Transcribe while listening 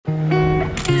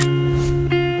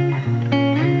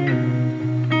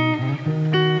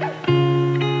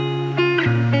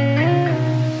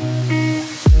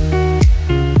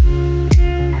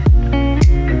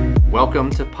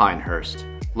Welcome to Pinehurst,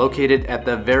 located at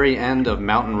the very end of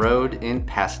Mountain Road in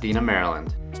Pasadena,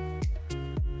 Maryland.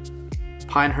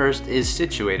 Pinehurst is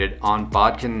situated on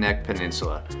Bodkin Neck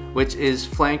Peninsula, which is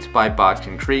flanked by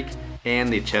Bodkin Creek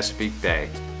and the Chesapeake Bay.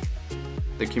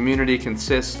 The community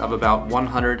consists of about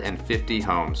 150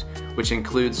 homes, which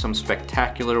includes some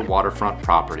spectacular waterfront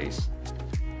properties.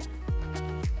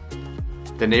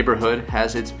 The neighborhood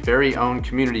has its very own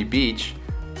community beach,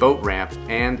 boat ramp,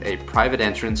 and a private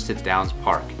entrance to Downs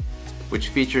Park, which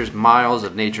features miles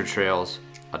of nature trails,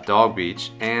 a dog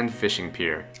beach, and fishing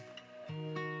pier.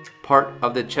 Part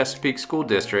of the Chesapeake School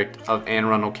District of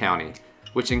Arundel County,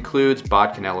 which includes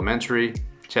Bodkin Elementary,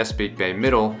 Chesapeake Bay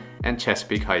Middle, and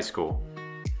Chesapeake High School.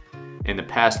 In the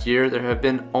past year, there have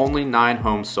been only 9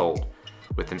 homes sold,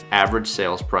 with an average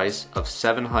sales price of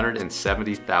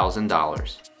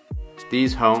 $770,000.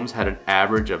 These homes had an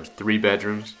average of 3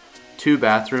 bedrooms, 2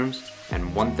 bathrooms,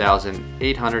 and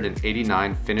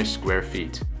 1,889 finished square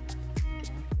feet.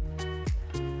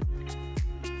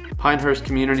 Pinehurst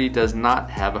community does not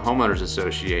have a homeowners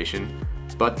association,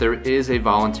 but there is a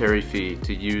voluntary fee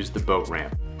to use the boat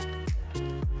ramp.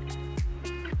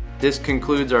 This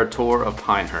concludes our tour of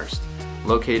Pinehurst,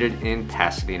 located in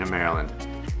Pasadena, Maryland.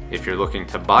 If you're looking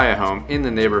to buy a home in the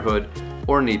neighborhood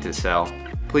or need to sell,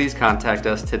 please contact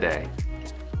us today.